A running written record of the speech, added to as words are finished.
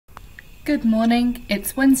Good morning,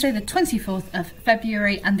 it's Wednesday the 24th of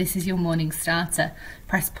February and this is your morning starter.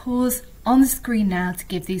 Press pause on the screen now to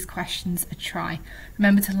give these questions a try.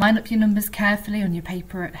 Remember to line up your numbers carefully on your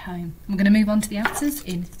paper at home. I'm going to move on to the answers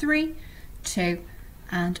in 3, 2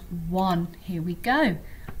 and 1. Here we go.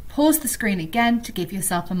 Pause the screen again to give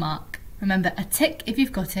yourself a mark. Remember a tick if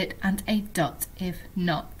you've got it and a dot if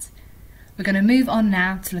not. We're going to move on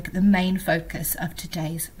now to look at the main focus of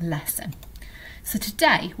today's lesson. So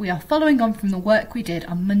today we are following on from the work we did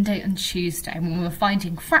on Monday and Tuesday when we were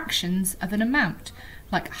finding fractions of an amount,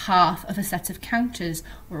 like half of a set of counters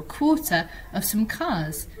or a quarter of some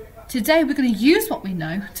cars. Today we're going to use what we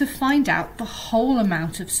know to find out the whole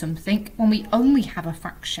amount of something when we only have a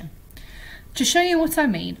fraction. To show you what I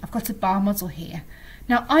mean, I've got a bar model here.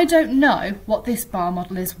 Now I don't know what this bar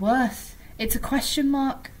model is worth. It's a question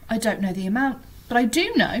mark. I don't know the amount, but I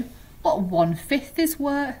do know what 1/5 is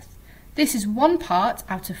worth. This is 1 part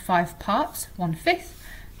out of 5 parts, 1/5,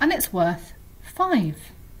 and it's worth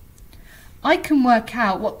 5. I can work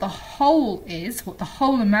out what the whole is, what the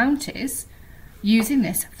whole amount is, using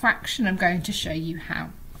this fraction. I'm going to show you how.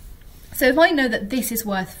 So if I know that this is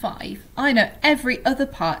worth 5, I know every other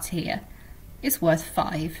part here is worth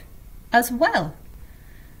 5 as well.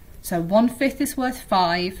 So 1/5 is worth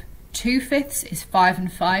 5, 2/5 is 5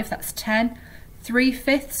 and 5, that's 10,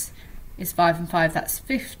 3/5 is 5 and 5, that's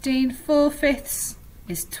 15, 4/5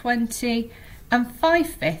 is 20, and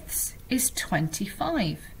 5/5 is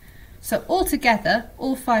 25. So altogether,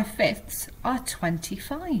 all 5/5 are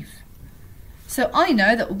 25. So I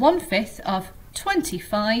know that 1/5 of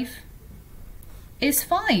 25 is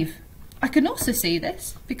 5. I can also see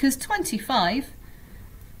this because 25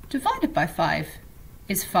 divided by 5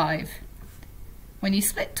 is 5. When you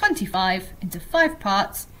split 25 into 5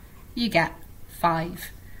 parts, you get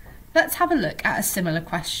 5. Let's have a look at a similar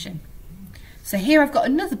question. So here I've got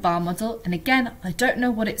another bar model, and again I don't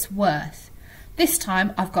know what it's worth. This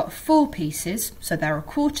time I've got 4 pieces, so there are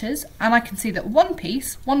quarters, and I can see that one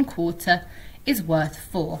piece, 1/4, is worth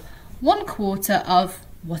 4. 1/4 of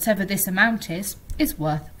whatever this amount is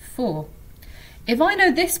worth 4. If I know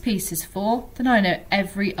this piece is 4, then I know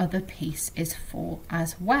every other piece is 4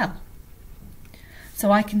 as well.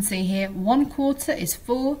 So I can see here 1/4 is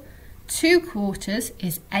 4, 2/4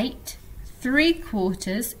 is 8,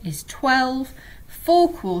 3/4 is 12,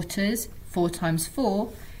 4/4, 4 times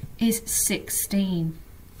 4, is 16.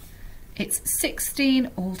 It's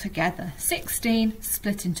 16 altogether, 16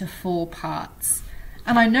 split into 4 parts.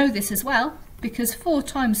 And I know this as well because 4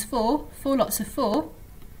 times 4, 4 lots of 4,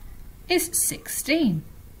 is 16.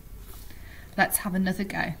 Let's have another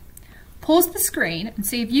go. Pause the screen and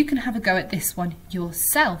see if you can have a go at this one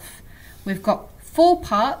yourself. We've got 4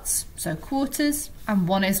 parts, so quarters, and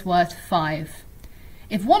one is worth 5.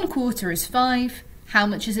 If 1/4 is 5, how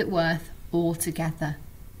much is it worth altogether?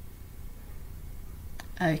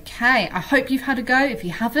 Okay, I hope you've had a go. If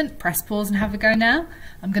you haven't, press pause and have a go now.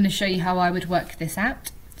 I'm going to show you how I would work this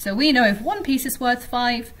out. So we know if one piece is worth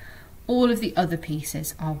 5, all of the other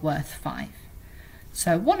pieces are worth 5.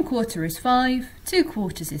 So 1/4 is 5,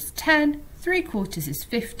 2/4 is 10, 3/4 is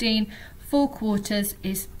 15, 4/4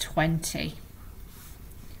 is 20.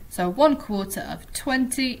 So 1/4 of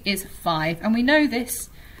 20 is 5, and we know this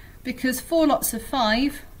because 4 lots of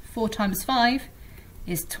 5, 4 times 5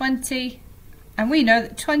 is 20, and we know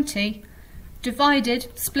that 20 divided,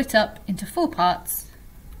 split up into 4 parts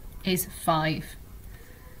is 5.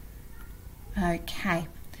 Okay,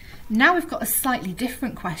 now we've got a slightly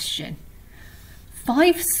different question.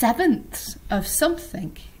 5/7 of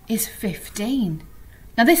something is 15.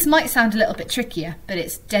 Now this might sound a little bit trickier, but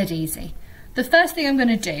it's dead easy. The first thing I'm going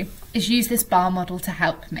to do is use this bar model to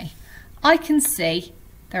help me. I can see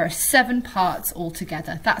there are 7 parts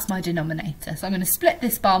altogether. That's my denominator. So I'm going to split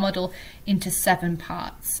this bar model into 7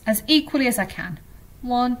 parts as equally as I can.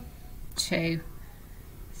 1, 2,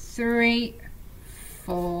 3,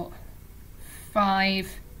 4,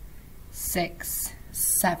 5, 6,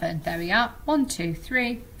 7. There we are. 1, 2,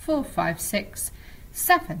 3, 4, 5, 6,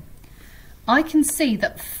 7. I can see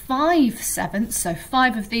that 5/7, so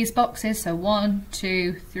 5 of these boxes, so 1,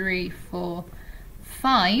 2, 3, 4,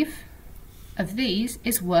 5 of these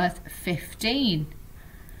is worth 15.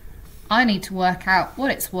 I need to work out what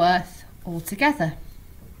it's worth altogether.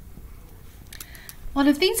 Well,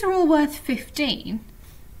 if these are all worth 15,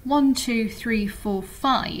 1, 2, 3, 4,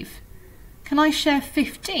 5, can I share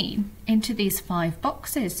 15 into these 5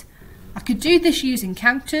 boxes? I could do this using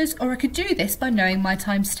counters, or I could do this by knowing my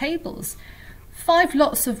times tables. 5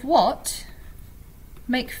 lots of what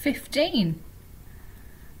make 15?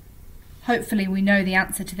 Hopefully we know the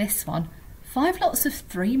answer to this one. 5 lots of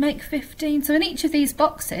 3 make 15. So in each of these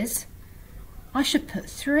boxes, I should put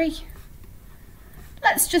 3.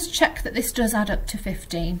 Let's just check that this does add up to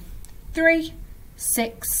 15. 3,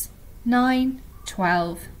 6, 9,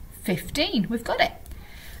 12, 15. We've got it.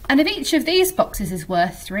 And if each of these boxes is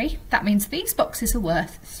worth 3, that means these boxes are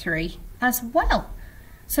worth 3 as well.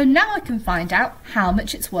 So now I can find out how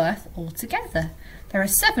much it's worth altogether. There are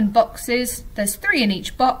 7 boxes, there's 3 in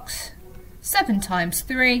each box. 7 times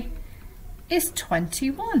 3 is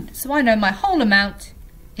 21. So I know my whole amount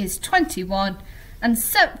is 21, and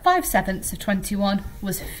 5/7 of 21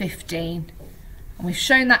 was 15. And we've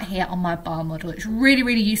shown that here on my bar model. It's a really,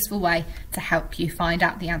 really useful way to help you find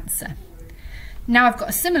out the answer. Now I've got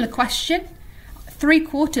a similar question.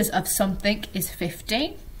 3/4 of something is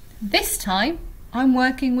 15. This time I'm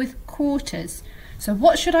working with quarters. So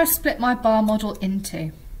what should I split my bar model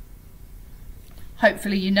into?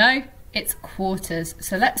 Hopefully you know it's quarters.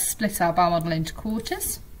 So let's split our bar model into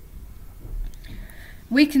quarters.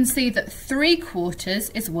 We can see that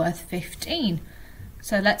 3/4 is worth 15.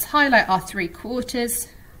 So let's highlight our 3/4.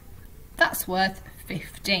 That's worth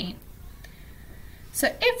 15.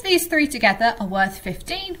 So if these 3 together are worth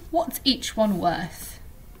 15, what's each one worth?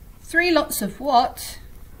 3 lots of what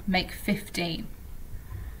make 15?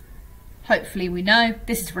 Hopefully we know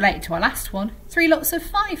this is related to our last one. 3 lots of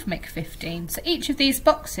 5 make 15. So each of these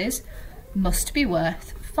boxes must be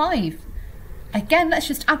worth 5. Again, let's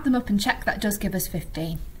just add them up and check that does give us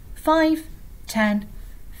 15. 5, 10,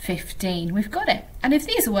 15. We've got it. And if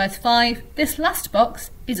these are worth 5, this last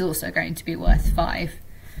box is also going to be worth 5.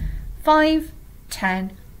 5,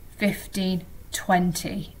 10, 15,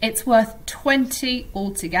 20. It's worth 20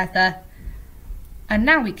 altogether. And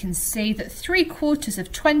now we can see that 3/4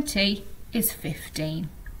 of 20 is 15.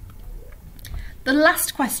 The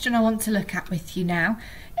last question I want to look at with you now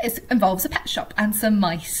involves a pet shop and some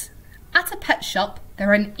mice. At a pet shop, there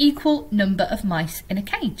are an equal number of mice in a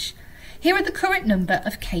cage. Here are the current number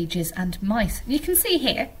of cages and mice. You can see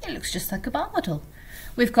here, it looks just like a bar model.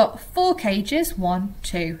 We've got 4 cages, 1,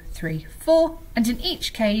 2, 3, 4, and in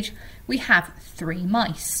each cage we have 3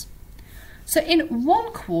 mice. So in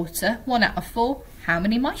 1/4, 1 out of 4, how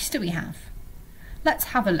many mice do we have? Let's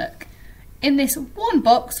have a look. In this one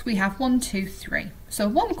box we have 1, 2, 3. So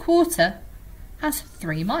 1/4 has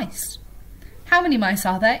 3 mice. How many mice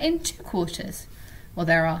are there in 2/4? Well,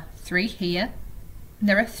 there are 3 here, and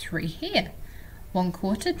there are 3 here.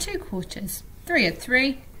 1/4, 2/4. 3 and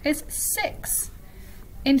 3 is 6.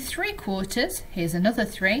 In 3/4, here's another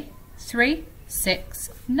 3. 3, 6,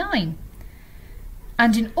 9.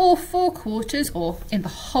 And in all 4/4, or in the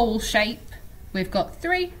whole shape, we've got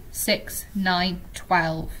 3, 6, 9,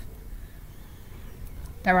 12.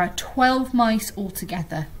 There are 12 mice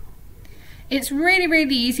altogether. It's really,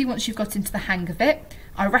 really easy once you've got into the hang of it.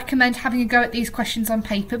 I recommend having a go at these questions on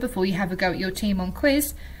paper before you have a go at your team on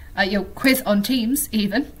quiz, your quiz on Teams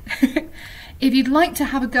even. If you'd like to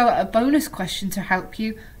have a go at a bonus question to help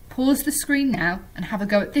you, pause the screen now and have a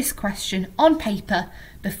go at this question on paper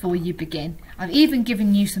before you begin. I've even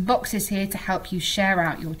given you some boxes here to help you share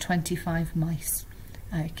out your 25 mice.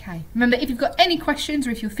 Okay, remember, if you've got any questions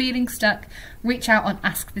or if you're feeling stuck, reach out on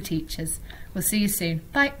Ask the Teachers. We'll see you soon.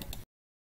 Bye.